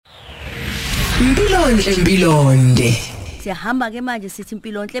Impilonde. Siyahamba ke manje sithi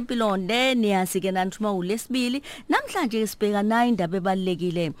impilonde niyazi ke nanthuma uLesibili namhlanje sibheka nayo indaba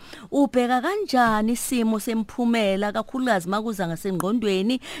ebalekile ubheka kanjani isimo semphumela kakhulukazi makuza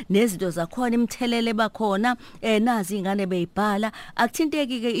ngasengqondweni nezinto zakhona imthelele bakhona nazi ingane beyibhala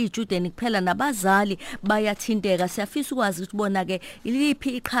akuthinteki ke ijudeni kuphela nabazali bayathinteka siyafisa ukwazi ukuthi bona ke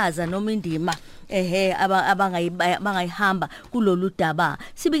iliphi iqhaza noma indima abangayihamba kulolu daba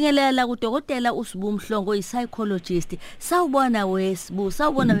sibingelela kuDokotela Sbu Mhlongo Psychologist sawubona weSbu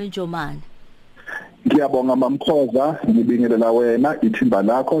sawubona wenjomani Ngiyabonga mamkhoza ngibingelela wena ithimba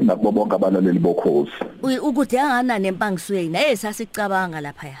lakho nakubo bonke abalaleli bokhozi ukuthi angana nempangisweni sasicabanga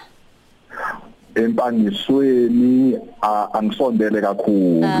lapha ya empangisweni angisondele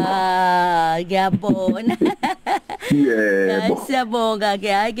kakhulu ngiyabona yebo siyabonga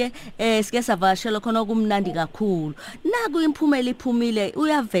ke ake sike savashela khona kumnandi kakhulu naku imphumela iphumile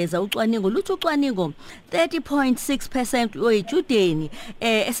uyaveza ucwaningo luthi ucwaningo 30.6% oyijudeni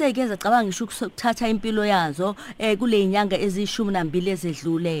eseyikeza cabanga ngisho ukuthatha impilo yazo kule inyanga ezishumi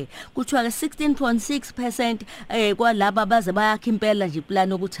ezedlule kuthiwa ke 16.6% kwalabo baze bayakha impela nje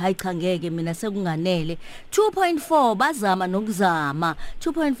plan ukuthi hayi cha ngeke mina sekunganele 2.4 bazama nokuzama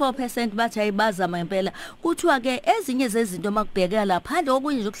 2.4% bathi ayibazama impela kuthiwa ke ezinye zezinto makubhekela lapha nje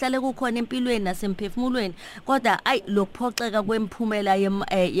okunye nje ukuhlale kukhona empilweni nasemphefumulweni kodwa ayi lokuphoxeka kwemphumela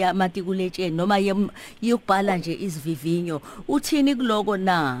yamatikuletsheni noma yokubhala nje izivivinyo uthini kuloko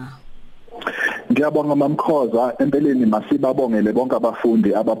na Ngiyabonga mamkhoza empeleni masibabongele bonke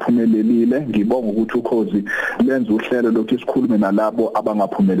abafundi abaphumelelile ngibonga ukuthi ukhozi lenza uhlelo lokho isikhulume nalabo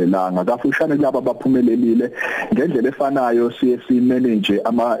abangaphumelelanga kafushane kulabo abaphumelelile ngendlela efanayo siye manage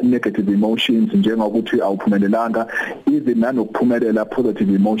ama negative emotions njengokuthi awuphumelelanga even nanokuphumelela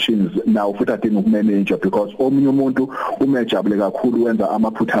positive emotions nawo futhi adinga ukumanage because omunye umuntu umejabule kakhulu wenza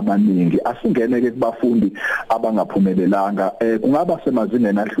amaphutha amaningi asingene ke kubafundi abangaphumelelanga kungaba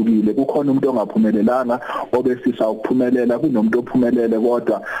semazingeni ahlukile kukhona umuntu ongaphumelelanga obefisa ukuphumelela kunomuntu ophumelele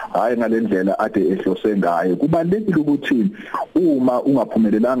kodwa hayi ngalendlela ade ehlose ngayo kubalekile ukuthi uma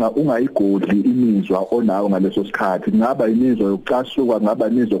ungaphumelelanga ungayigodli imizwa onayo ngaleso sikhathi ngaba imizwa yokucasuka ngaba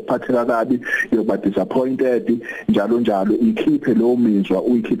imizwa yokuphatheka kabi yokuba disappointed njalo ikhiphe lo mizwa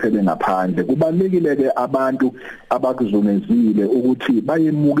uyikhiphele ngaphandle kubalekile ke abantu abakuzungezile ukuthi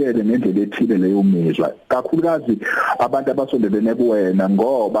bayemukele ngendlela ethile leyo mizwa kakhulukazi abantu abasondelene kuwena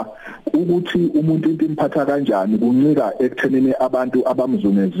ngoba ukuthi umuntu into imphatha kanjani kuncika ekuthenini abantu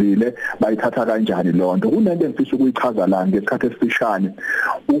abamzungezile bayithatha kanjani lonto kunento engifisa ukuyichaza la ngesikhathi esifishane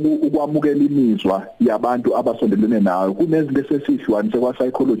ukwamukela imizwa yabantu abasondelene nayo kunezinto esesisiwani sekwa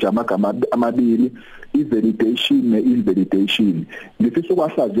psychology amagama amabili i-validation ne-invalidation ngifisa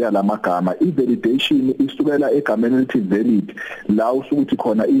ukwahlaziya lamagama i-validation isukela egameni elithi valid la usukuthi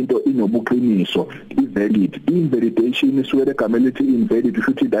khona into inobuqiniso i-valid i-invalidation isukela egameni elithi invalid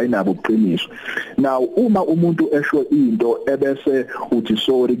futhi ayinabo ubuqiniso now uma umuntu esho into ebese uthi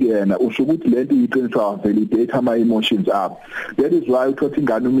sorry kuyena usukuthi lento iyiqiniso validate ama emotions abo that is why uthothi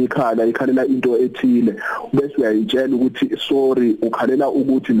ingane umikhala ikhalela into ethile bese uyayitshela ukuthi sorry ukhalela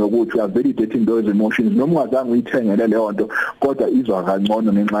ukuthi nokuthi uya validating those emotions noma ungazange uyithengele leyo nto kodwa izwa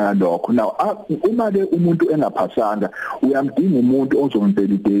kangcono ngenxa yalokho now uma ke umuntu engaphasanga uyamdinga umuntu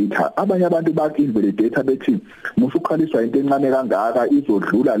ozomvalidate abanye abantu bakinvalidate bethi musukhaliswa into encane kangaka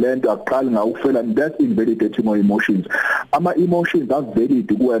izodlula lento aqala ngawufela that's invalidating your emotions ama emotions are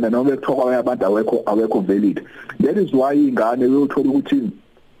valid kuwena noma ekuthoka abantu awekho valid that is why ingane uyothola ukuthi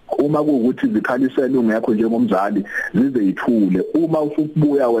uma kuukuthi zikhalisene ungekho njengomzali zize yithule uma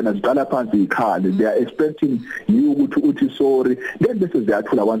usukubuya wena ziqala phansi ikhale they are expecting you ukuthi uthi sorry then bese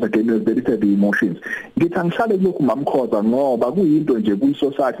ziyathula once again the emotions ngithi angihlale lokhu mamkhoza ngoba kuyinto nje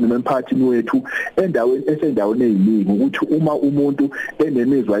kuyisociety noma emphakathini wethu endaweni esendaweni eziningi ukuthi uma umuntu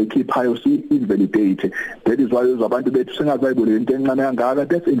enemizwa ayikhiphayo si invalidate that is why abantu bethu sengazayibona into encane kangaka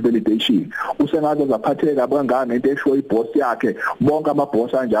that's invalidation usengaze zaphatheka kangaka into esho iboss yakhe bonke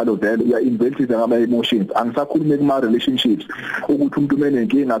amaboss njalo vele uya-invalidate ngama emotions angisakhulumi kuma relationships ukuthi umuntu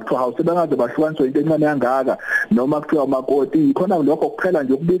menenkinga kuthiwa hawu sebengaze bahlukaniswa into encane kangaka noma kuthiwa makoti khona lokho kuphela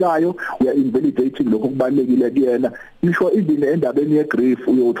nje okubikayo uya-invalidating lokho kubalekile kuyena ngisho even endabeni ye-grief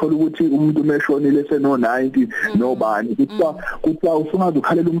uyothola ukuthi umuntu umeshonile seno-90 nobani kuthiwa usungaze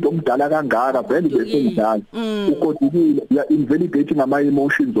ukhalela umuntu omdala kangaka vele besemdala ukodukile uya-invalidating ngama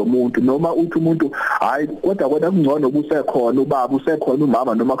emotions omuntu noma uthi umuntu hayi kodwa kungcono kusekhona ubaba usekhona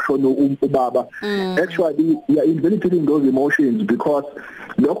umama noma kushona ubaba actually you are invalidating those emotions because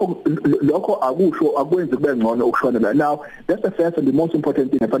lokho akusho akwenzi kube ngcono ukushonela now that's the first and the most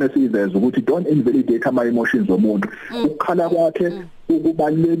important thing efanele siyiveze ukuthi don't invalidate ama emotions omuntu ukukhala kwakhe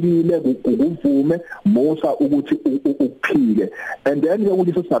ukubalekile ukuvume musa ukuthi ukuphike and then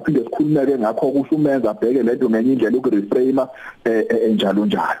ukuthi sisaphinde sikhulumeke ngakho kusho umenza abheke lento ngenye indlela ukureframer njalo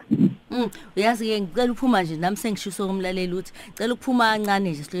njalo. Uyazi ke ngicela ukuphuma nje nami sengishiso kumlaleli uthi cela ukuphuma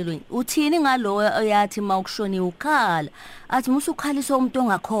kancane nje sihlelweni. Uthini ngalo oyathi mawukushoni ukhala athi musukhalisa umuntu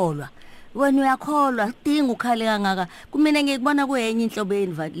ongakholwa wena uyakholwa kudinga ukhale kangaka kumina ngikubona kuyenye inhlobo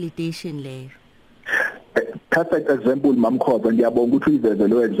ye-invalidation leyo. Perfect example mamkhoza ngiyabonga ukuthi uyiveze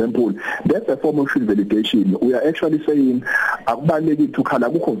lo example. That's a form of invalidation. We are actually saying akubaleki ukuthi ukhala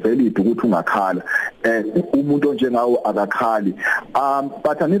akukho valid ukuthi ungakhala umuntu onjengawo akakhali.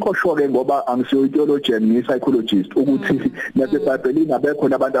 But anikho sure ke ngoba angisiyo theologian ni psychologist ukuthi naseBhayibhelini abekho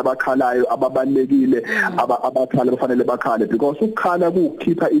nabantu abakhalayo ababalekile abakhala bafanele bakhale because ukukhala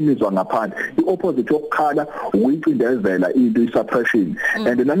kukhipha imizwa ngaphandle. I-opposite yokukhala uyicindezela into i-suppression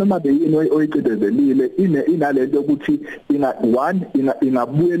and nanoma beyini oyicindezelile inalento ukuthi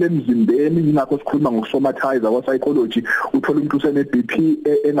ingabuyela emzimbeni ingakho sikhuluma ngokusomatize wa psychology uthola umuntu usene BP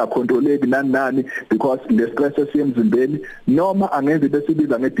engacontroleki nani because le stress esiyemzimbeni noma angenze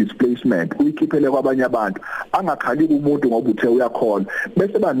besibiza ngedisplacement uyikhiphele kwabanye abantu angakhali kumuntu ngoba uthe uyakhola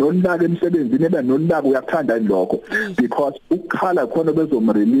bese banolaka emsebenzini ebanolaka uyakuthanda lokho because ukukhala khona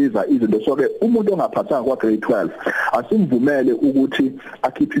bezomrelease izinto so ke umuntu ongaphathanga kwa grade 12 asimvumele ukuthi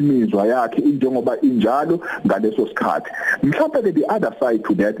akhiphe imizwa yakhe njengoba injalo ngaleso sikhathi. Mhlawumbe ke the other side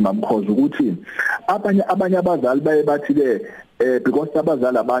to that mamkhoza ukuthi abanye abazali baye bathi ke because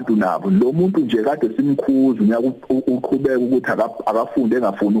abazali abantu nabo lo muntu nje kade simkhuza uqhubeka ukuthi akafunde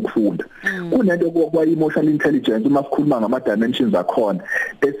engafuni ukufunda. Kunento kwa emotional intelligence uma sikhuluma ngama dimensions akhona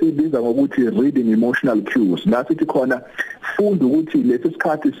esibiza ngokuthi reading emotional cues. Nasithi khona funda ukuthi lesi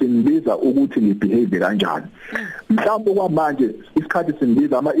sikhathi singibiza ukuthi ngibehave kanjani. Mhlawumbe kwamanje isikhathi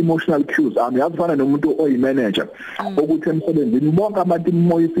singibiza ama emotional cues yazifana nomuntu oyimanager ukuthi emsebenzini bonke abantu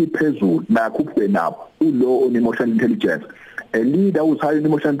imoya isiphezulu nakho kube nabo ulo on emotional intelligence. A leader who's high in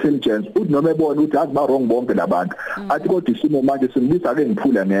emotional intelligence uthi noma ebona ukuthi azi ba wrong bonke labantu athi kodwa isimo manje singibisa ke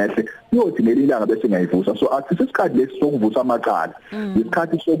ngiphula ngehle uyothi ngelilanga bese ngayivusa so athi isikhathi lesi sokuvusa amaqala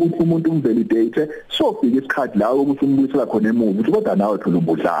isikhathi sokuthi umuntu umvalidate sofika isikhathi la ukuthi umbuyisela khona emuva ukuthi kodwa nawe phela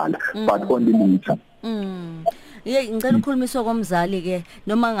ubudlala but only later. Ngicela ukukhulumisa komzali ke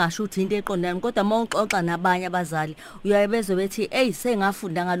noma ngasho ukuthi into eqondana kodwa mawuxoxa nabanye abazali uyayebezwe bethi hey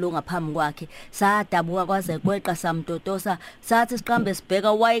sengafunda ngalo ngaphambi kwakhe sadabuka kwaze kweqa samtotosa sathi siqambe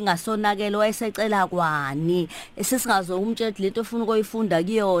sibheka wayengasonakele wayesecela kwani sesingazo umtshela lento ofuna ukuyifunda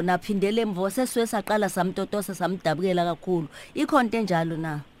kuyona phindele emvo seswe saqala samtotosa samdabukela kakhulu ikhonto enjalo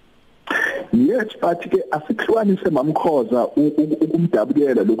na. Yes, but ke asikuhlukanise mamkhoza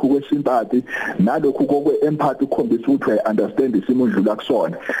ukumdabukela lokhu kwesimpathy nalokhu kokwe empathy ukhombisa ukuthi understand isimo udlula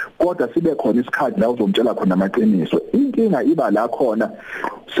kusona kodwa sibe khona isikhathi la uzomtshela khona amaqiniso inkinga iba la khona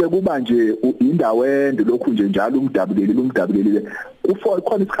sekuba nje indawo ende lokhu nje njalo umdabulelile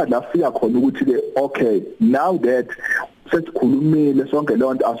khona isikhathi la fika khona ukuthi ke okay now that sesikhulumile sonke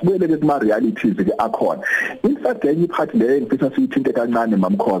lonto asibuyele kuma realities ke akhona. In fact enye part leyo ngifisa siyithinte kancane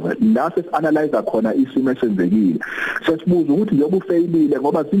mamkhoza la sesianalyze khona isimo esenzekile sesibuza ukuthi njengoba ufailile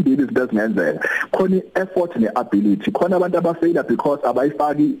ngoba zimbili izinto ezingenzeka khona effort neability khona abantu abafaila because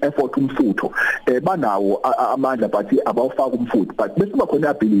abayifaki effort umfutho banawo amandla but abawufaka umfutho but bese kuba khona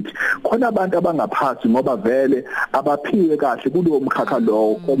ability khona abantu abangaphasi ngoba vele abaphiwe kahle kulowo mkhakha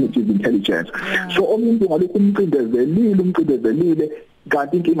lo cognitive intelligence so umuntu ngalokho umcindezelile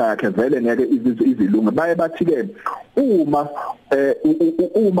kanti inkinga yakhe vele ngeke izilunga baye bathi ke uma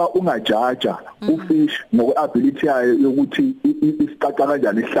ungajaja ufish ngokweability yayo yokuthi isicaca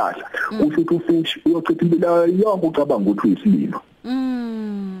kanjani isihlahla kusho ukuthi ufish uyochitha impilo yonke ucabanga ukuthi uyisilimo.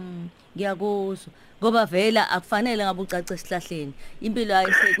 Ngiyakuzwa ngoba vela akufanele ngabe ucaca esihlahleni impilo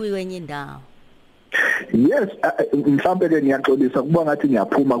ayisekuyiwenye indawo. Yes, mhlambe ke ngiyaxolisa kuba ngathi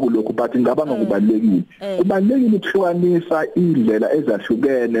ngiyaphuma kulokho but ngicabanga kubalekile. Kubalekile ukuhlukanisa indlela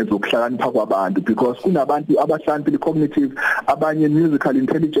ezahlukene zokuhlakanipha kwabantu because kunabantu abahlakaniphile cognitive, abanye musical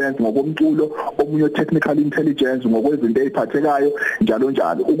intelligence ngokomculo, omunye technical intelligence ngokwezinto eziphathekayo njalo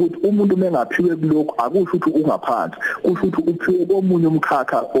njalo. Ukuthi umuntu mengaphiwe kulokho akusho ukuthi ungaphansi, kusho ukuthi uphiwe komunye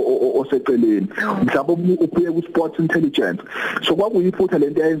umkhakha oseceleni. Mhlawumbe uphiwe ku sports intelligence. So kwakuyiphutha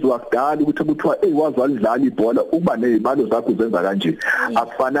lento eyenziwa kudala ukuthi kuthiwa wazwala udlala ibhola uba nezibalo zakho zenza kanje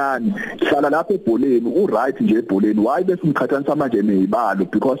akufanani hlala lapha ebholeni uright nje ebholeni why bese umkhathanisa manje nezibalo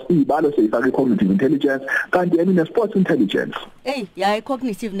because izibalo seyifaka cognitive intelligence kanti yena sports intelligence ya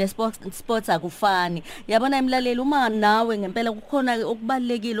cognitive sports akufani yabona emlaleli uma nawe ngempela kukhona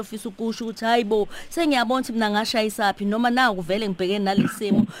okubalekile ofisa ukusho ukuthi hayibo sengiyabona ukuthi mina ngashayisaphi noma naku kuvele ngibhekene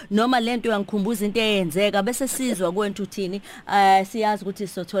nalesimo noma lento yangikhumbuza into eyenzeka bese sizwa kwethu uthini siyazi ukuthi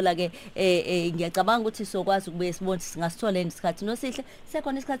sothola ke ngiyacabanga ukuthi sokwazi ukube sibone singasithola isikhathi nosihle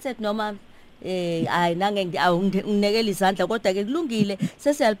sekhona isikhathi sethu noma hayi nange unginekela izandla kodwa ke kulungile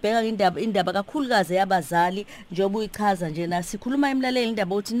sesiyalibheka indaba kakhulukazi yabazali njengoba uyichaza nje nasikhuluma emlaleli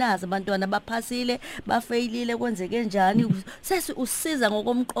indaba uthi nazi abantwana baphasile bafailile kwenzeke kanjani sesi usiza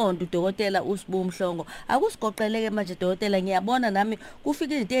ngokomqondo udokotela uSbu Mhlongo akusigoqeleke manje dokotela ngiyabona nami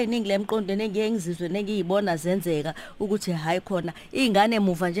kufika izinto eziningi lemqondweni engiyengizizwe nengiyibona zenzeka ukuthi hayi khona izingane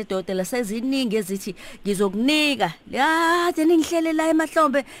emuva nje dokotela seziningi ezithi ngizokunika ningihlele la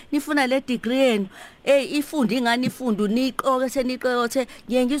emahlombe nifuna le degree yenu ifundi ingane ifundo niqoke seniqothe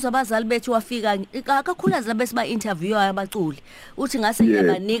ngiyengizwa abazali bethu wafika akakhulaza bese ba interview abaculi uthi ngase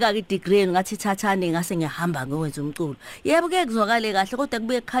ngiyabanika ke degree ngathi thathane ngase ngiyahamba ngokwenza umculo yebo ke kuzwakale kahle kodwa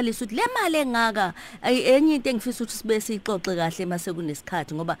kubuye kukhalisa ukuthi le mali engaka enye into engifisa ukuthi sibe sixoxe kahle mase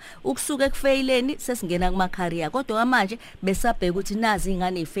kunesikhathi ngoba ukusuka ekufeyileni sesingena kuma career kodwa manje besabheka ukuthi nazi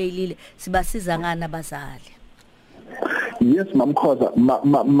ingane efailile sibasiza ngani abazali. Yes mamkhoza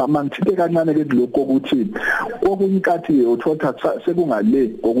mangithinte kancane ke lokho ukuthi okunkathi uthotha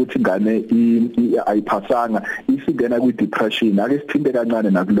sekungale ukuthi ingane ayiphasanga isingena kwi depression ake sithinte kancane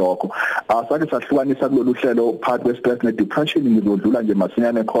nakulokho asake sahlukanisa kulolu hlelo part we stress ne depression ngizodlula nje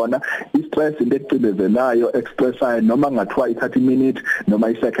masinyane khona i-stress into ecibezelayo expressayo noma ngathiwa i30 minutes noma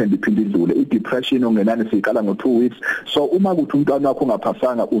i-second iphinde idlule i-depression ongenani siqala ngo 2 weeks so uma kuthi umntwana wakho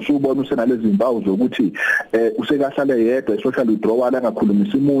ungaphasanga usubona usenalezi impawu zokuthi usekahlale yedwa social withdrawal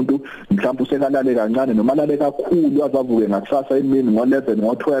angakhulumisa umuntu mhlawumbe usekalale kancane noma lale kakhulu azavuke ngakusasa emini ngo11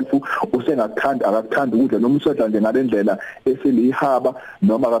 ngo12 usengakuthanda akakuthanda ukudla noma usedla nje ngalendlela esilihaba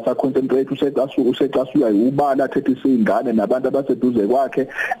noma akasaconcentrate usecasuka ubala athethe izingane nabantu abaseduze kwakhe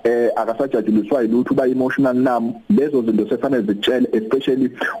akasajajuliswa yilutho ba emotional numb lezo zinto sefanele zitshele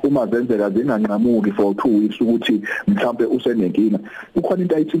especially uma zenzeka zinganqamuki for 2 weeks ukuthi mhlawumbe usenenkinga ukhona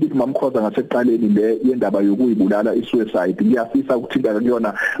into ayithini mamkhoza ngaseqaleni le yendaba yokuyibulala suicide ngiyafisa ukuthinta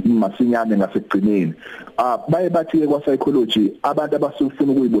kuyona masinyane ngasekugcineni baye bathi ke kwa psychology abantu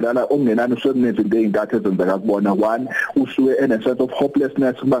abasufuna ukuyibulala ongenani usenezinto ezintathu ezenzeka kubona one usuke in a sense of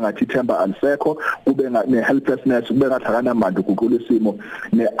hopelessness kuba ngathi ithemba alisekho kube ne helplessness kube ngathi akanamandla ukuguqula isimo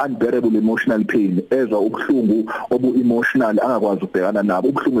ne unbearable emotional pain ezwa ubuhlungu obu emotional angakwazi ukubhekana nabo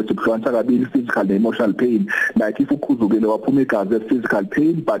ubuhlungu esibhlanisa kabili physical ne emotional pain like if ukhuzukile waphuma igazi physical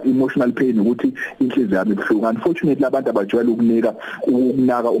pain but emotional pain ukuthi inhliziyo yami ibuhlungu unfortunately abantu abajwayele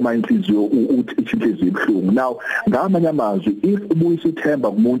ukunaka uma inhliziyo uthi inhliziyo ibuhlungu now ngamanye amazwi if ubuyisa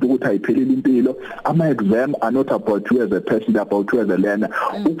ithemba kumuntu ukuthi ayiphelile impilo ama exam are not about you as a person about you as a learner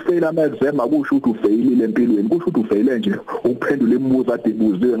ukufail ama exam akusho ukuthi ufailile empilweni kusho ukuthi ufeyile nje ukuphendula imibuzo ade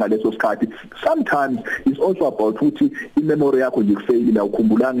ibuziwe ngaleso sikhathi sometimes it's also about ukuthi imemory yakho nje kufailile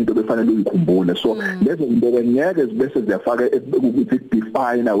awukhumbulanga into befanele uyikhumbule so lezo into ngeke zibese ziyafaka ukuthi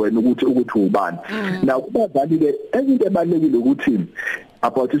define wena ukuthi ubani now kubazali ke into ebalekile ukuthi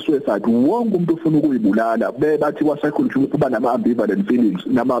about suicide wonke umuntu ufuna ukuyibulala bebathi kwa psychology kuba nama ambivalent feelings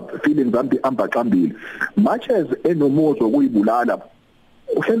nama feelings ambaqambile much as enomuzwa ukuyibulala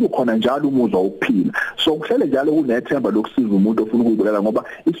uhleli khona njalo umuzwa wokuphila so kuhlele njalo kunethemba lokusiza umuntu ofuna ukuyibulala ngoba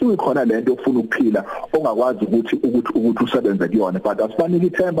isuke khona lento ofuna ukuphila ongakwazi ukuthi usebenze kuyona but asibanike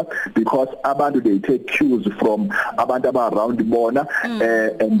ithemba because abantu they take cues from abantu aba around bona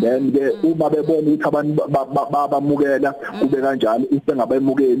and then ke uma bebona ukuthi abantu babamukela kube kanjalo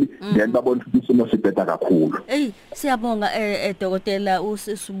isengabayimukeli then babona ukuthi isimo sibheda kakhulu siyabonga dokotela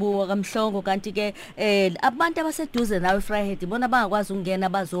uSbu Mhlongo kanti ke abantu abaseduze nawe Friday bona bangakwazi ukungena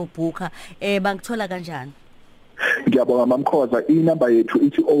abazobhuka bangithola kanjani ngiyabonga mamkhoza inamba yethu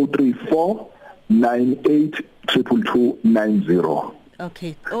ithi 034982290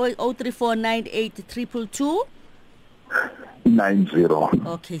 okay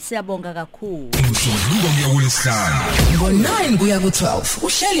 034982290 okay siyabonga kakhulu ngo 9 kuya ku 12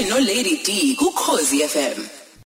 uhleli no Lady D ku Khosi FM